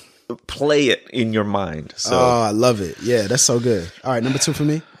play it in your mind. So I love it. Yeah, that's so good. All right, number 2 for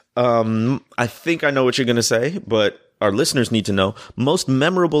me. I think I know what you're going to say, but our listeners need to know most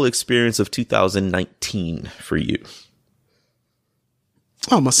memorable experience of 2019 for you.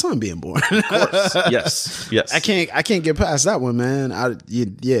 Oh, my son being born. Of course. Yes. I can't get past that one, man.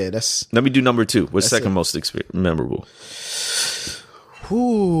 That's. Let me do number 2. What's second most memorable?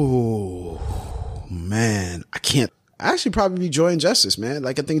 Ooh, man, I can't. I actually probably be Joy and Justice, man.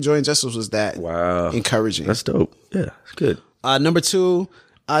 Like I think Joy and Justice was that encouraging. That's dope. Yeah, it's good. Number 2,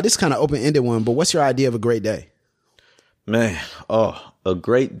 this kind of open-ended one, but what's your idea of a great day? Man, a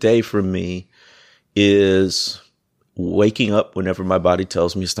great day for me is waking up whenever my body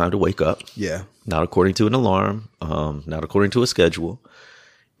tells me it's time to wake up. Yeah. Not according to an alarm, not according to a schedule.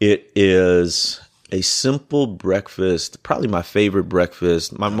 It is a simple breakfast, probably my favorite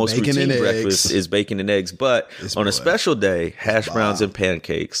breakfast. My most routine breakfast is bacon and eggs, but on a special day, hash browns and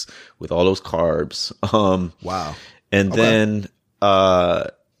pancakes with all those carbs. Wow. And then I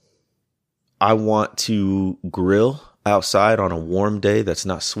want to grill outside on a warm day that's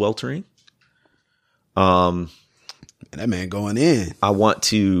not sweltering. That man going in. I want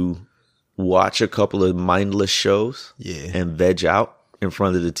to watch a couple of mindless shows and veg out in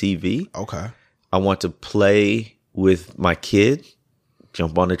front of the TV. Okay. I want to play with my kid,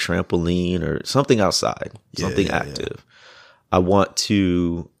 jump on a trampoline or something outside, something active. Yeah. I want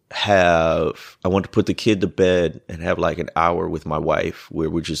to put the kid to bed and have like an hour with my wife where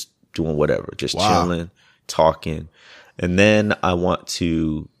we're just doing whatever, just chilling, talking. And then I want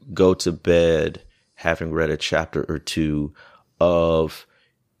to go to bed having read a chapter or 2 of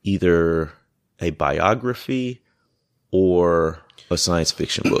either a biography or a science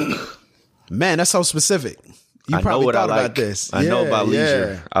fiction book. Man, that's so specific. You probably thought about this. I know about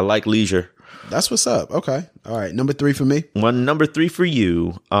leisure. I like leisure. That's what's up. Okay. All right. Number 3 for me. Number 3 for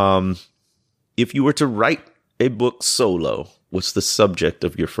you. If you were to write a book solo, what's the subject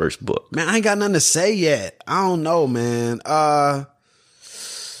of your first book? Man, I ain't got nothing to say yet. I don't know, man.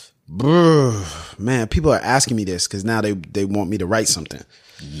 Man, people are asking me this because now they want me to write something.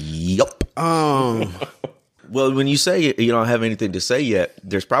 Yup. Well, when you say you don't have anything to say yet,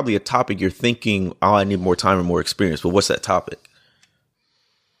 there's probably a topic you're thinking, I need more time or more experience. But what's that topic?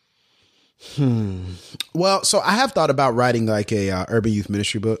 Well, so I have thought about writing like a urban youth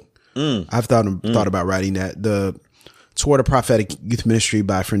ministry book. I've thought about writing that. The Toward a Prophetic Youth Ministry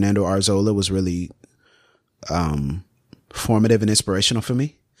by Fernando Arzola was really formative and inspirational for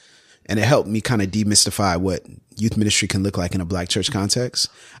me. And it helped me kind of demystify what youth ministry can look like in a Black church context.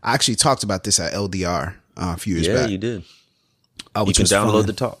 I actually talked about this at LDR a few years back. Yeah, you did. You can download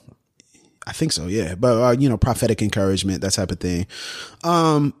the talk. I think so, yeah. But, prophetic encouragement, that type of thing.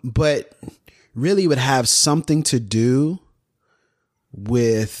 But really would have something to do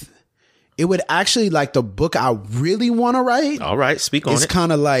with, it would actually like the book I really want to write. All right, speak on it. It's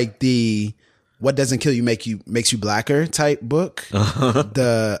kind of like the What Doesn't Kill You Makes You Blacker type book.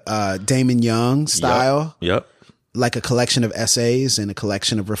 The Damon Young style. Yep. Like a collection of essays and a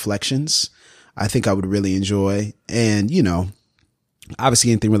collection of reflections. I think I would really enjoy. And,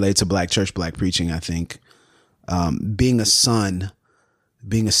 obviously anything related to Black church, Black preaching, I think. Being a son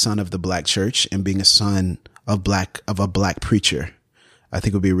of the Black church and being a son of a Black preacher, I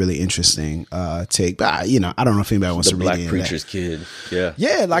think would be a really interesting take. But I don't know if anybody wants to read Black preacher's kid. Yeah.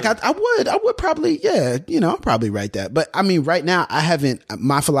 Yeah, like I would probably, I'll probably write that. But I mean, right now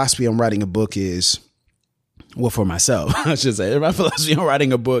my philosophy on writing a book is, well, for myself, I should say, my philosophy on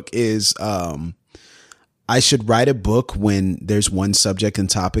writing a book is I should write a book when there's one subject and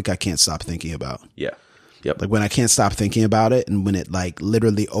topic I can't stop thinking about. Yeah. Yep. Like when I can't stop thinking about it and when it like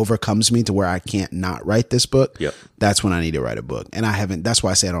literally overcomes me to where I can't not write this book. Yep. That's when I need to write a book. And that's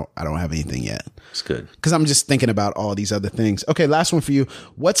why I say I don't have anything yet. It's good. Cause I'm just thinking about all these other things. Okay. Last one for you.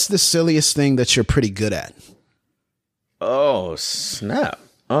 What's the silliest thing that you're pretty good at? Oh, snap.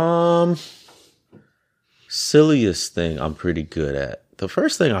 Silliest thing I'm pretty good at. The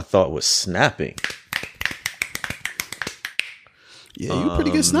first thing I thought was snapping. Yeah, you're a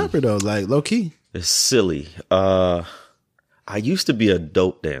pretty good snapper though, like low key. It's silly. I used to be a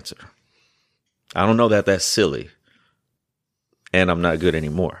dope dancer. I don't know that that's silly. And I'm not good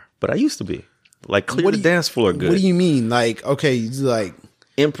anymore. But I used to be. Like clear the dance floor good. What do you mean? Like, okay, like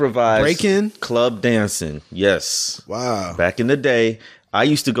improvised breaking? Club dancing. Yes. Wow. Back in the day, I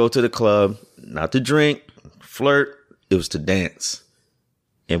used to go to the club, not to drink, flirt. It was to dance.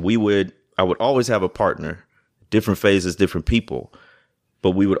 And I would always have a partner, different phases, different people.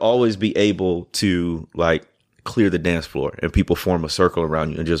 but we would always be able to like clear the dance floor and people form a circle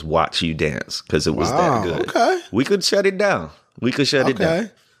around you and just watch you dance because it was that good. Okay. We could shut it down. It down.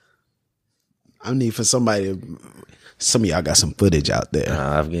 I need for somebody. Some of y'all got some footage out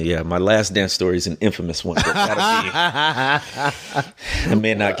there. Yeah, my last dance story is an infamous one. But I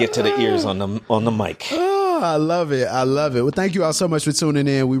may not get to the ears on the mic. Oh, I love it. Well, thank you all so much for tuning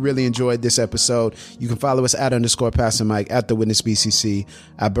in. We really enjoyed this episode. You can follow us at _Pastor Mike, at The Witness BCC,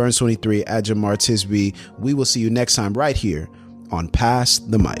 at Burns23, at Jamar Tisby. We will see you next time right here on Pass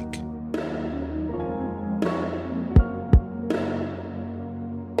the Mic.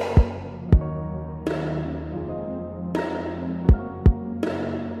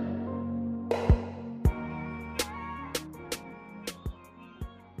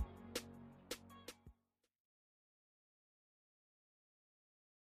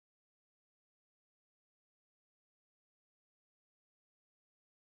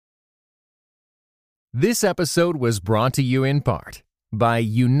 This episode was brought to you in part by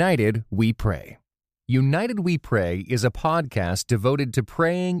United We Pray. United We Pray is a podcast devoted to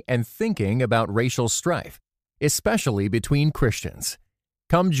praying and thinking about racial strife, especially between Christians.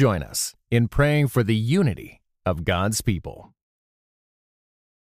 Come join us in praying for the unity of God's people.